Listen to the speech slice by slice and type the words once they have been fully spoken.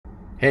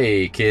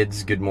Hey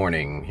kids, good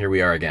morning. Here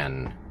we are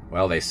again.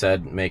 Well, they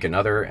said make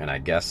another, and I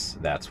guess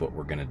that's what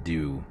we're gonna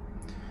do.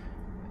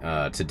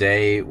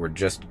 Today we're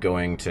just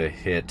going to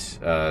hit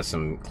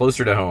some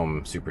closer to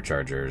home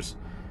superchargers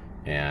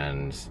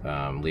and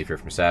leave here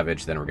from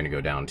Savage. Then we're gonna go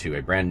down to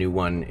a brand new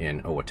one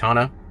in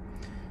Owatonna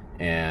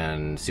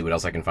and see what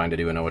else I can find to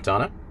do in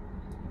Owatonna.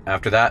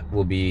 After that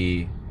will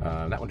be,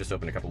 that one just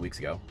opened a couple weeks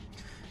ago.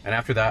 And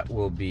after that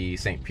will be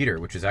St. Peter,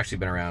 which has actually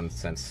been around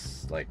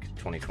since like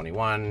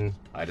 2021.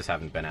 I just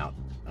haven't been out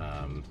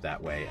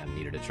that way and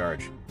needed a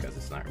charge because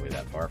it's not really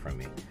that far from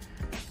me.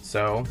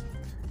 So,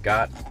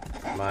 got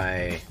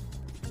my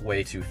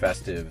way too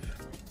festive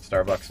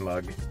Starbucks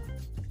mug,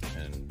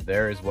 and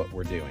there is what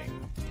we're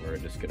doing. We're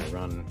just gonna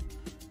run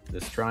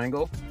this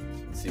triangle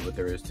and see what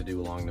there is to do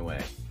along the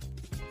way.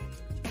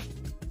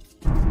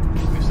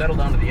 We've settled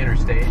onto the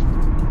interstate,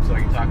 so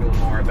I can talk a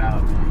little more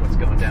about what's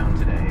going down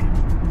today.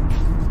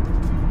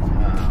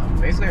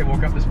 Basically, I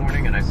woke up this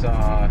morning and I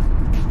saw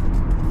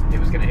it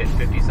was going to hit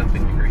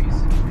 50-something degrees,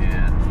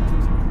 and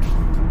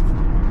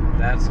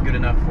that's good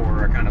enough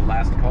for a kind of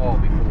last call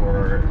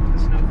before the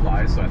snow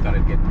flies, so I thought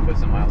I'd put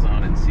some miles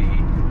on and see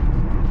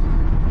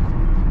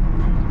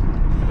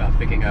about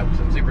picking up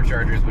some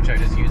superchargers, which I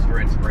just use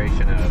for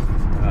inspiration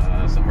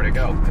of somewhere to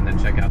go, and then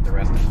check out the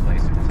rest of the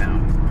place in the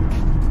town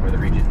or the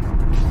region.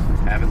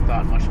 I haven't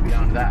thought much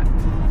beyond that.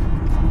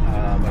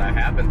 But I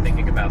have been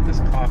thinking about this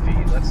coffee.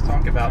 Let's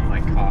talk about my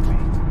coffee.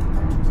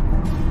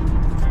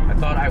 I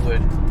thought I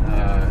would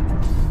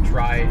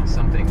try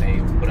something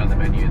they put on the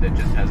menu that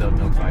just has oat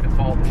milk by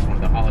default. It's one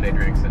of the holiday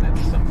drinks, and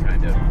it's some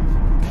kind of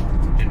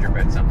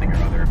gingerbread something or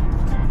other.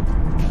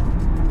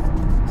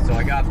 So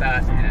I got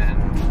that,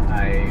 and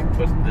I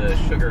put the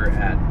sugar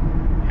at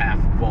half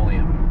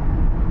volume,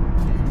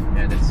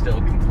 and it's still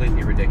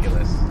completely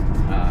ridiculous.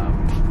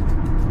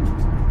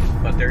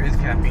 But there is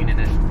caffeine in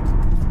it.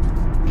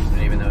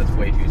 And even though it's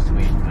way too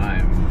sweet,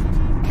 I'm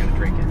gonna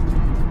drink it.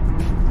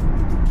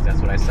 That's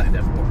what I signed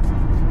up for.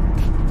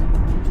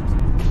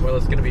 Well,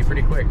 it's gonna be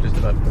pretty quick, just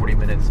about 40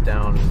 minutes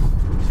down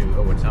to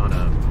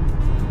Owatonna.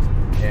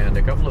 And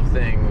a couple of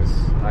things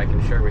I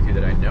can share with you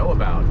that I know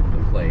about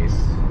the place.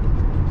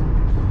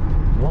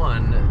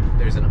 One,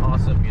 there's an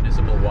awesome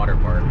municipal water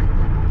park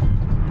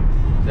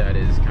that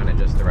is kind of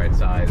just the right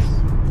size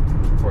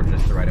for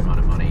just the right amount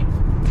of money.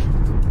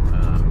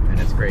 And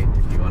it's great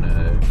if you want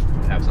to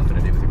have something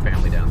to do with your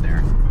family down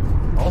there.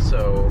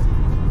 Also,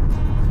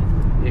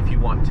 if you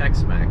want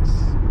Tex-Mex,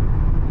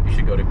 you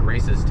should go to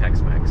Grace's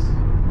Tex-Mex.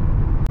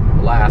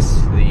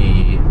 Alas,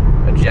 the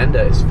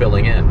agenda is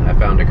filling in. I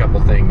found a couple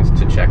things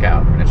to check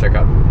out. We're going to check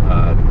out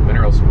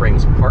Mineral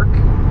Springs Park,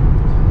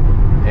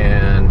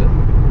 and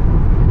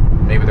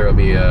maybe there will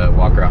be a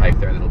walk or a hike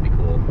there that'll be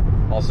cool.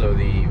 Also,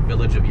 the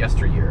village of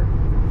Yesteryear,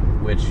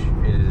 which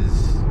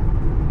is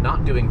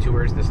not doing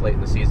tours this late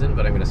in the season,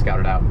 but I'm going to scout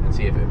it out and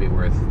see if it would be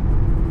worth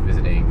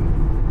visiting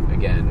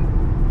again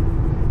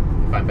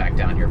if I'm back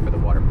down here for the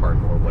water park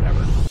or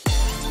whatever.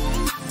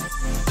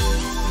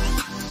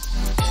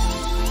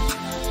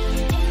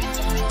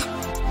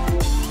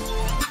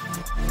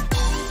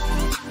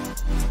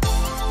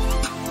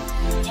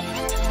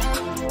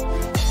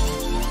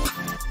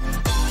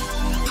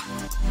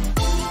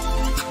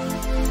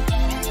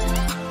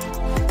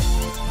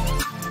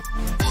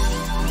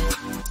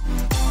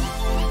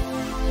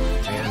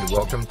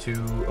 Welcome to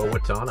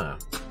Owatonna.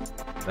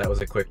 That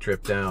was a quick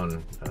trip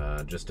down,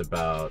 just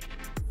about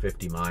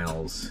 50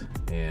 miles,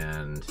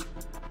 and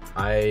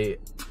I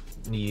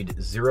need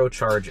 0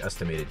 charge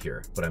estimated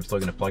here, but I'm still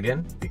going to plug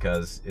in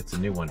because it's a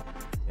new one.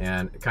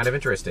 And kind of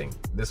interesting,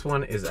 this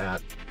one is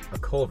at a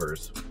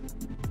Culver's,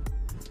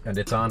 and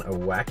it's on a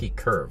wacky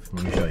curve.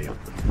 Let me show you.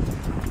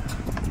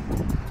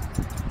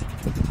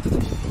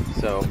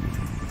 So,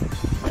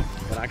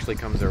 it actually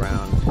comes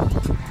around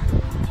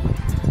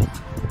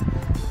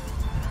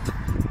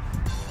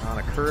on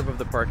a curve of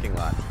the parking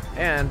lot,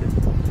 and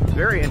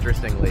very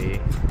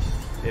interestingly,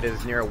 it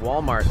is near a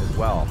Walmart as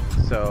well,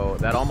 so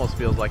that almost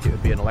feels like it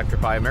would be an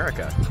Electrify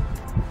America.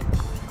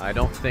 I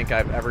don't think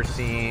I've ever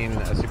seen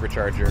a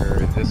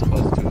supercharger this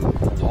close to a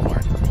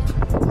Walmart.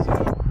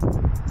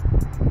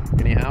 So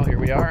anyhow, here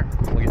we are.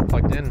 We'll get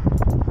plugged in.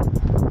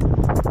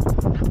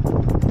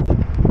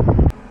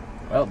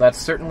 Well, that's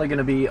certainly going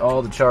to be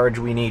all the charge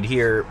we need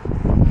here,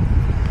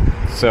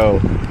 so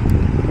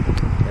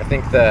I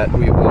think that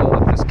we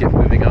will just get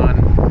moving on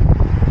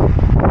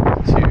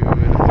to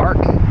the park.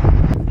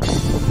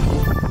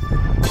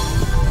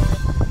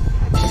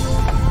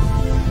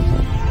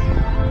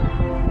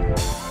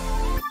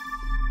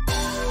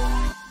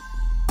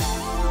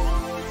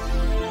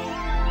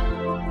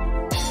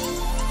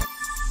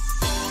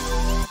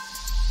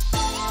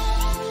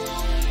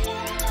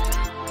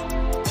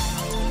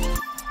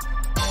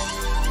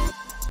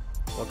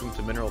 Welcome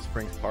to Mineral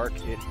Springs Park.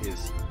 It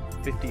is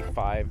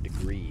 55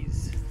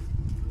 degrees.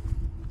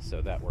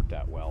 So that worked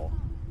out well.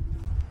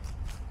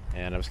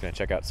 And I'm just going to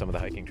check out some of the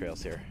hiking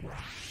trails here.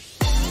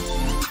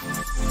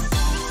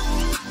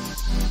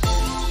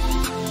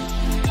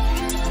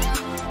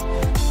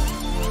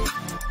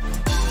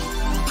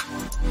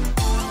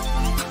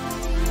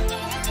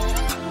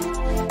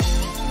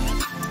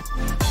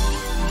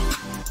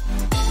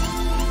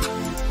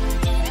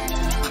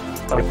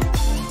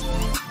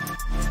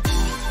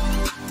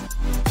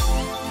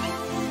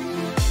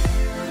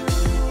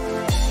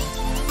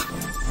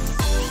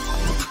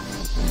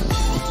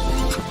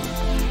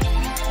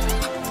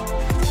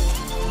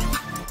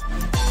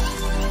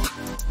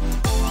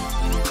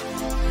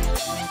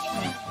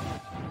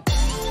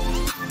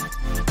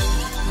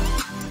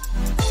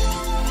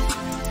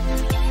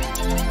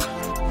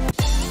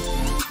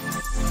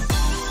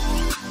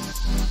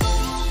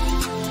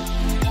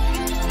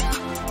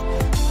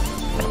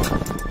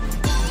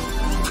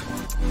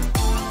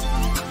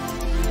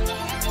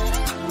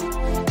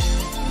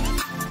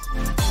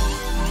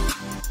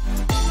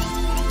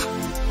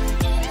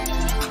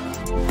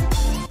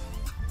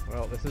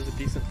 This is a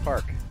decent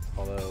park,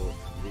 although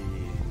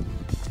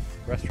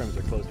the restrooms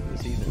are closed for the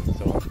season,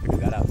 so I'll have to figure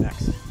that out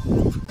next.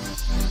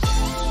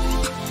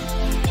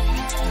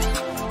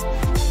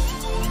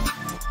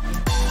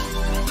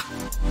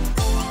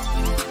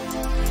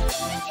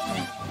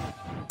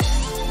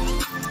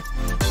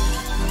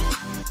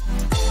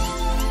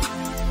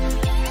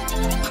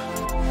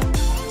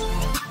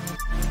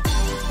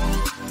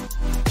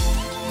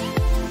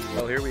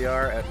 Well, here we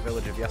are at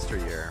Village of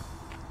Yesteryear.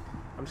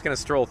 I'm just going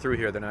to stroll through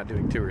here. They're not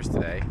doing tours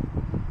today.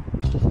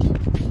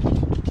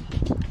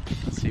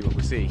 Let's see what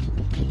we see.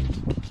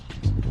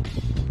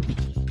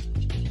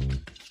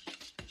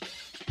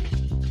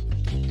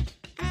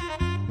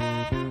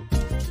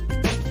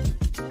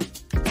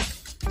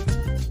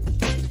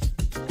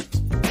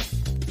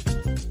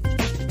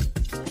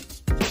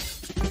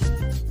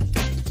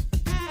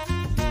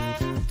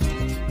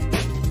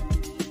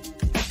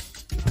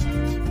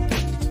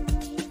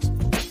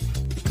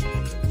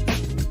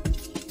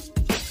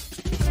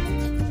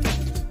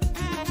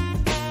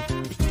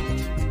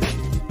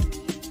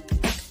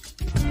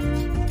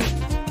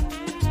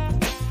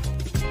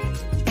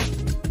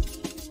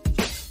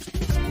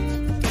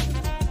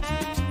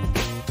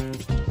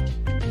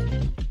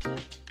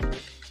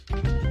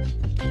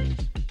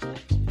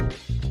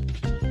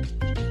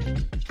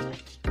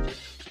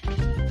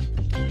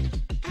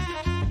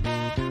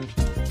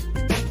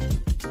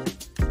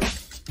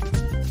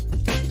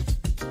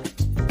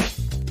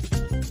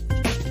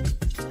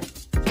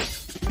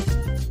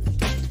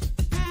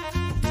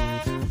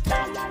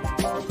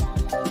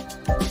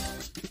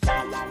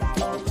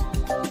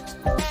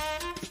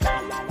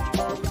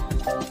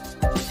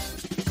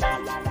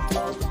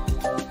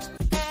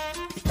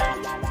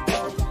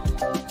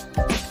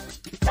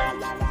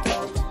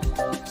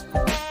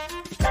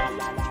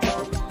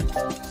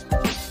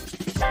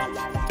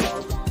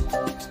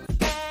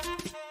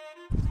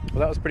 Well,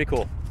 that was pretty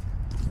cool.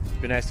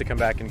 It'd be nice to come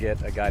back and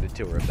get a guided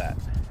tour of that.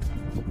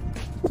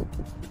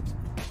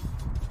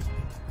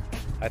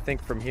 I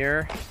think from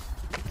here,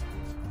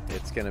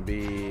 it's going to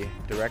be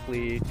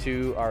directly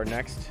to our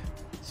next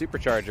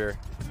Supercharger.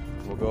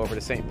 We'll go over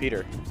to St.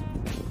 Peter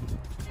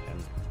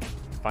and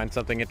find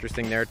something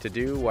interesting there to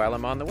do while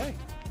I'm on the way.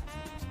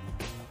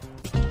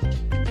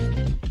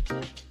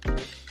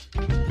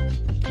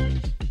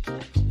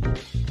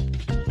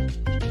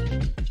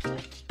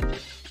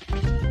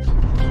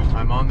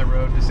 I'm on the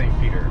road to St.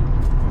 Peter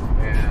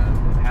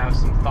and have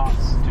some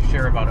thoughts to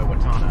share about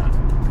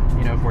Owatonna.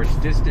 You know, for its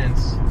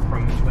distance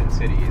from the Twin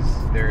Cities,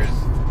 there's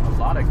a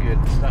lot of good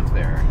stuff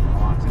there, a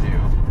lot to do.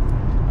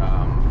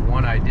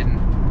 One I didn't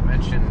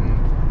mention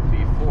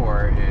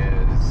before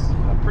is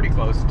pretty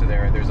close to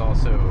there. There's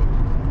also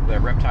the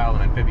Reptile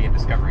and Amphibian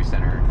Discovery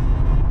Center,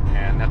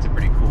 and that's a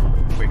pretty cool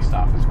quick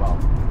stop as well.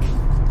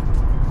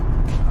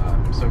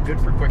 So good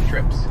for quick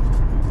trips.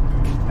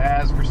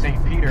 As for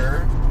St.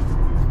 Peter,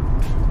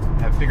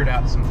 I've figured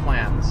out some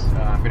plans.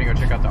 I'm going to go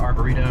check out the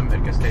Arboretum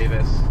at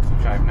Gustavus,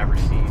 which I've never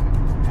seen,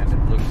 and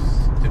it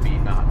looks to be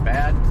not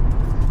bad.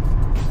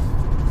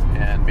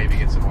 And maybe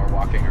get some more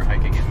walking or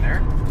hiking in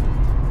there.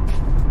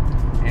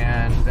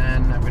 And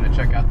then I'm going to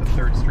check out the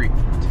 3rd Street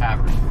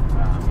Tavern.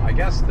 I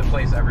guess the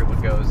place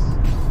everyone goes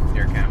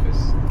near campus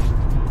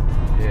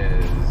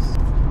is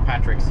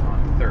Patrick's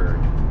on 3rd,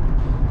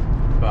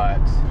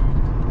 but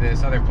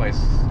this other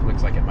place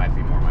looks like it might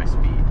be more my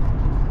speed.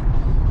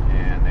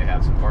 And they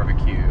have some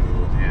barbecue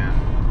and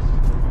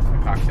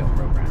a cocktail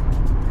program,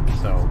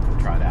 so we'll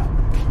try that.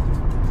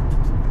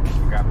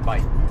 Grab a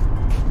bite.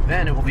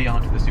 Then it will be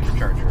on to the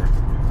Supercharger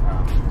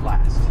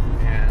last.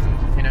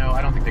 And, you know,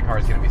 I don't think the car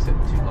is going to be sitting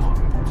too long.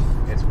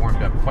 It's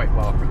warmed up quite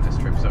well from this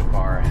trip so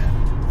far,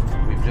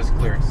 and we've just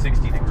cleared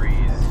 60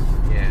 degrees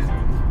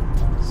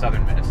in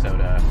southern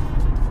Minnesota,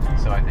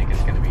 so I think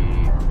it's going to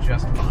be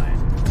just fine.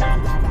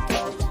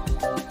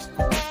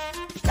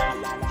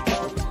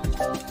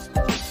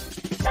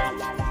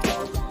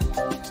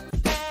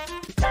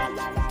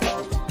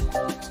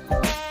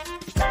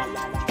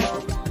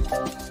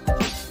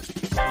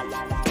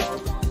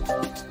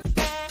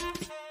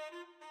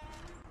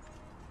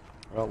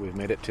 Well, we've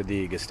made it to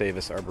the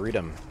Gustavus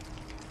Arboretum,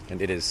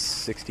 and it is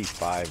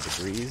 65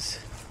 degrees.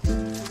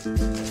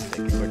 Let's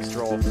take a quick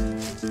stroll.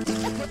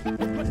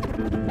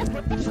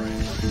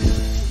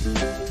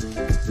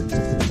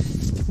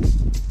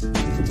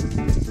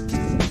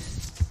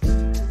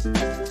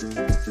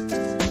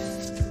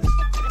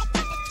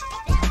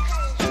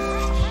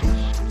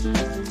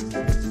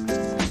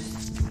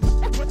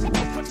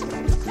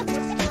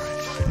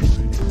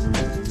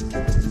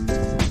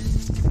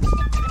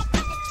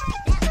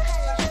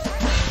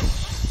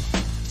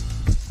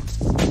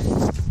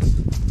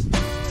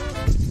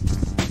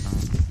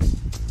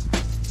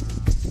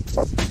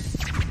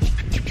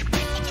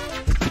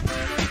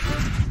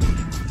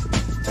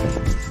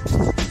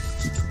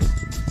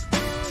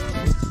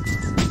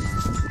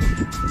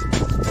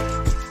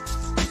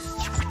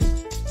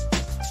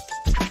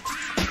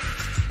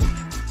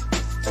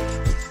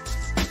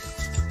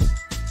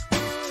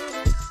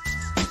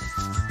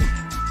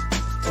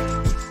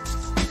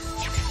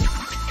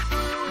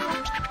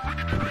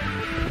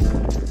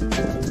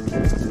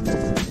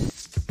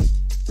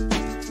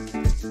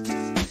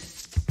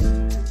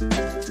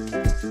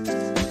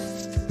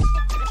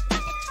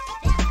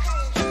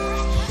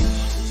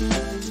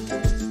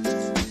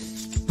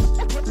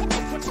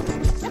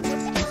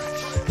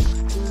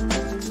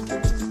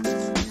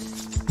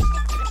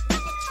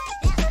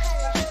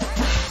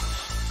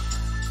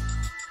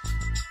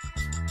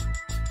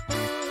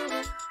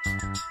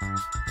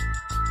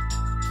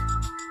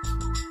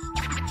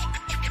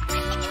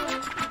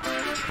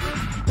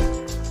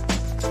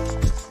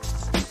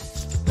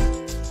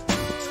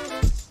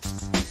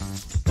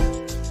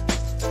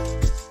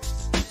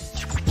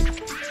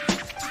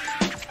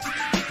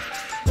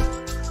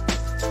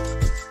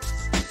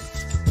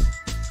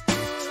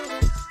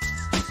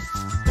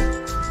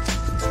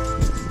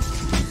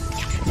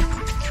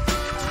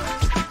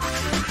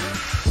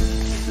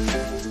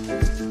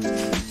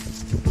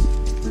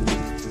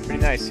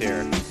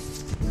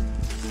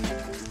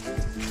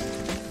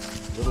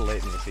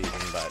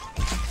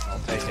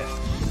 it.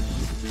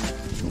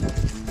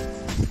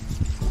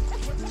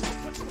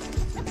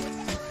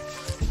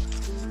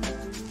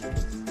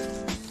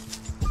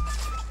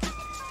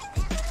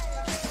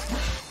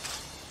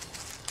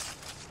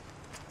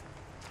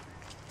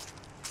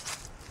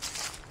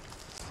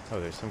 Oh,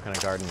 there's some kind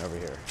of garden over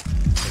here.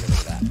 Take a look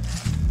at that.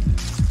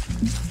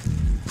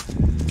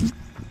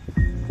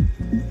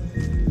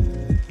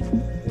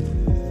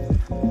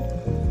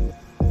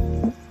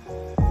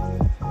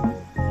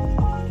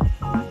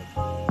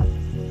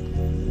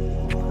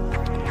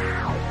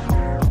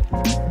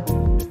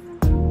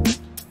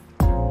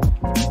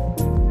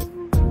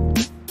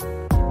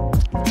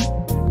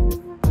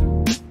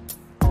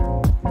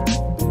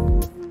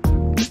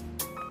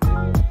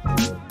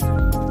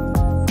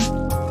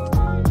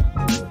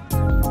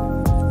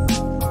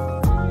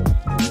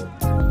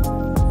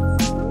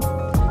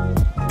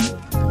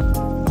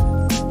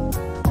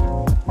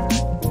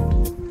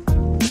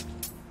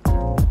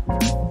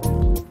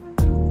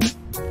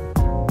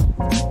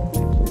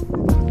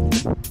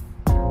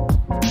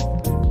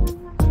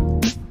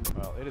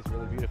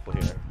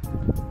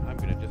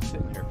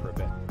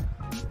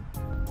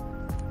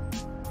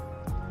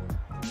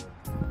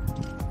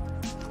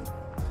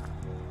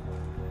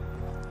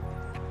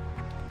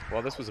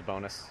 Well, this was a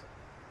bonus.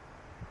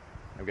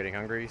 I'm getting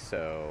hungry,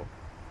 so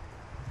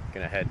I'm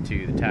gonna head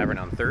to the Tavern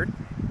on 3rd,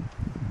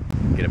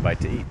 get a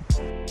bite to eat.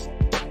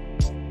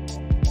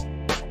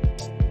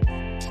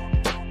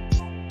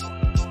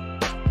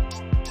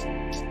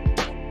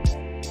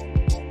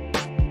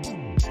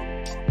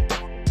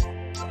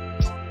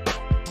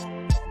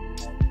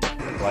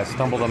 Well, I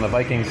stumbled on the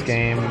Vikings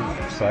game,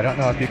 so I don't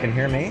know if you can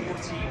hear me,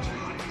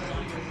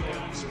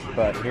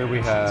 but here we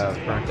have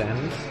burnt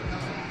ends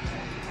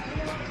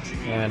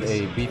and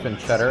a beef and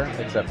cheddar,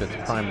 except it's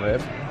prime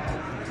rib,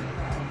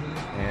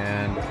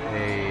 and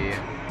a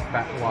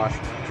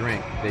fat-washed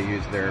drink. They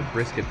use their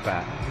brisket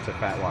fat to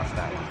fat-wash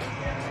that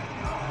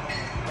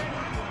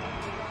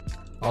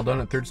one. All done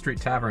at 3rd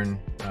Street Tavern.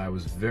 I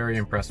was very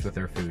impressed with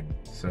their food,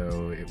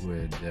 so it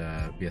would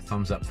be a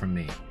thumbs up from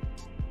me.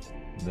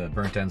 The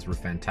burnt ends were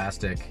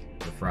fantastic,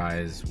 the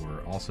fries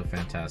were also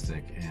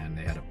fantastic, and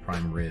they had a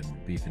prime rib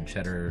beef and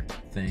cheddar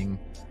thing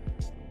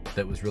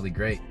that was really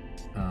great.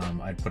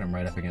 I'd put them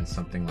right up against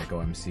something like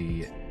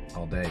OMC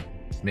all day.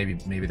 Maybe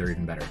they're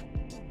even better.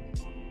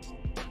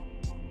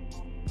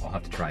 I'll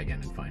have to try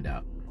again and find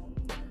out.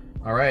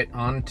 All right,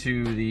 on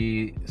to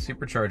the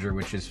Supercharger,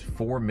 which is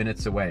 4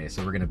 minutes away.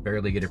 So we're gonna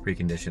barely get a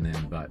precondition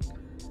in, but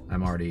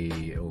I'm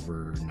already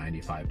over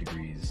 95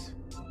 degrees.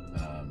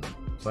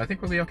 So I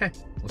think we'll be okay.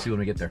 We'll see when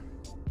we get there.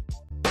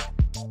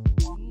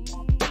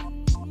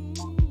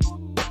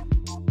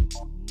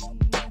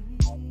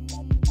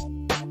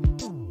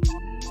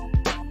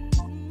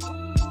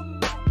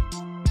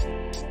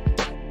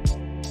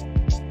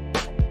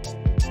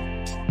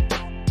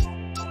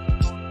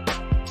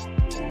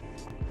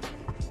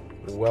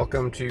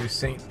 Welcome to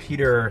St.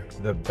 Peter.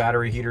 The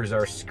battery heaters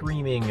are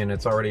screaming and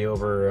it's already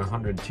over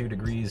 102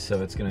 degrees,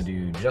 so it's gonna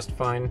do just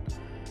fine.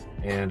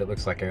 And it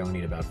looks like I only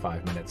need about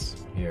 5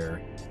 minutes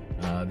here.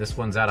 This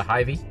one's out of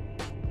Hy-Vee,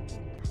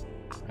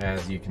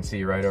 as you can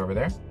see right over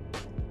there,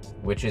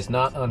 which is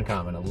not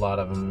uncommon. A lot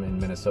of them in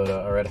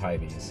Minnesota are at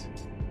Hy-Vees.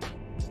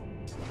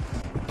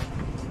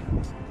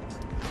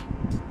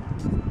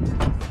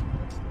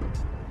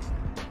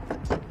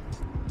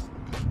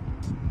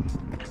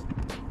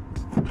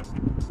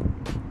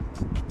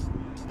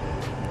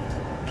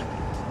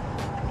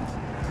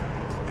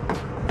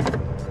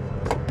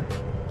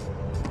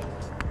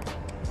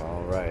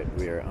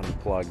 We are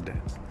unplugged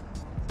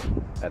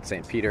at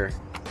St. Peter,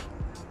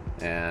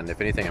 and if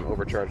anything, I'm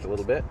overcharged a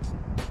little bit.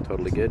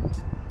 Totally good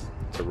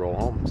to roll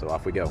home, so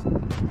off we go.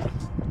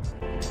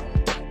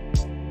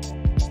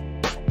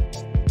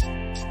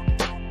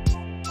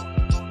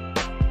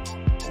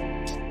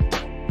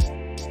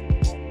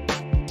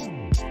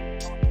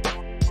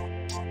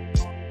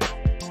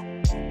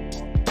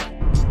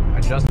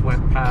 I just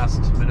went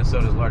past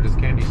Minnesota's largest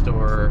candy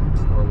store,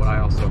 or what I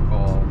also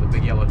call the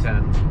Big Yellow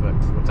Tent, but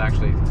what's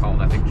actually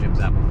called, I think, Jim's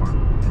Apple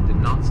Farm, and did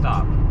not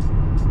stop,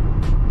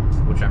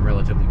 which I'm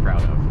relatively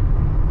proud of.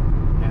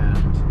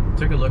 And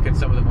took a look at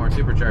some of the more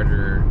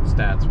Supercharger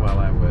stats while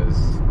I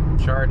was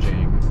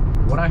charging.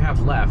 What I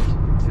have left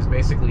is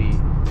basically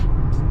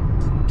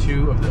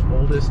 2 of the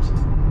oldest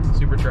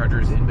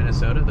Superchargers in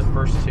Minnesota, the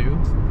first 2.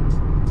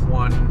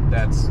 One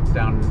that's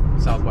down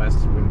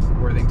southwest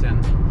in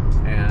Worthington,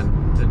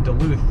 and the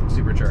Duluth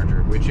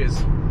Supercharger, which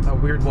is a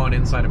weird one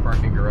inside a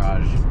parking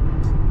garage,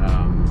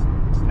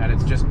 and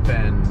it's just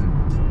been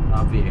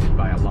obviated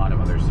by a lot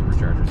of other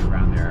Superchargers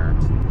around there.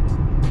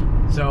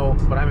 So,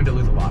 but I'm in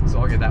Duluth a lot, so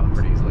I'll get that one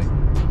pretty easily.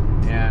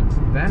 And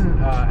then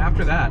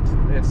after that,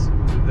 it's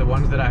the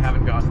ones that I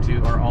haven't gotten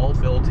to are all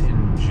built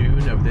in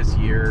June of this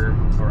year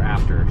or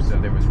after, so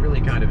there was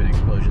really kind of an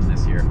explosion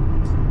this year.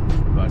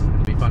 But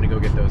it'll be fun to go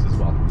get those as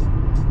well.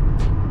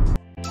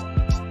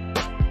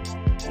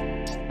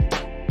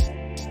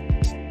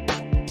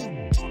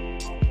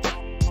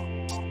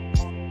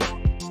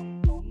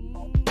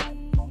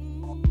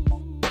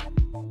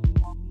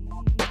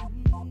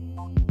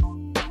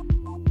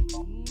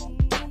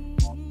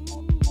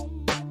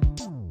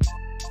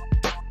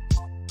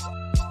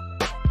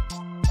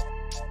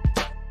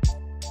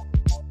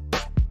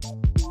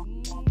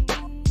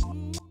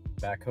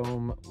 back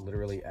home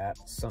literally at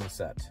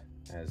sunset,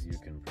 as you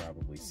can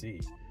probably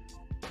see.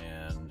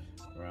 And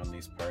around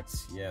these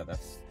parts, yeah,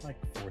 that's like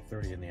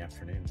 4:30 in the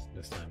afternoon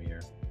this time of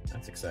year.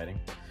 That's exciting.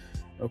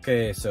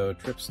 Okay, so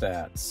trip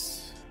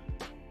stats.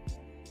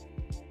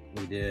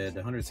 We did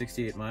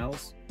 168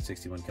 miles,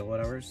 61 kilowatt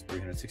hours,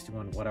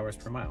 361 watt hours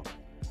per mile.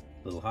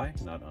 A little high,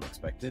 not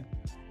unexpected,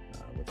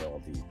 with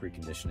all the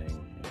preconditioning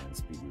and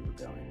speed we were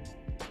going.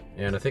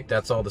 And I think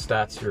that's all the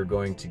stats you're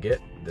going to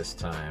get this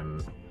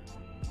time.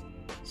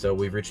 So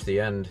we've reached the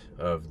end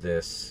of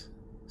this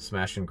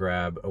smash and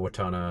grab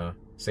Owatonna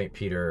St.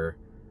 Peter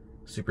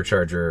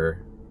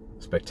Supercharger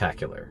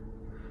Spectacular.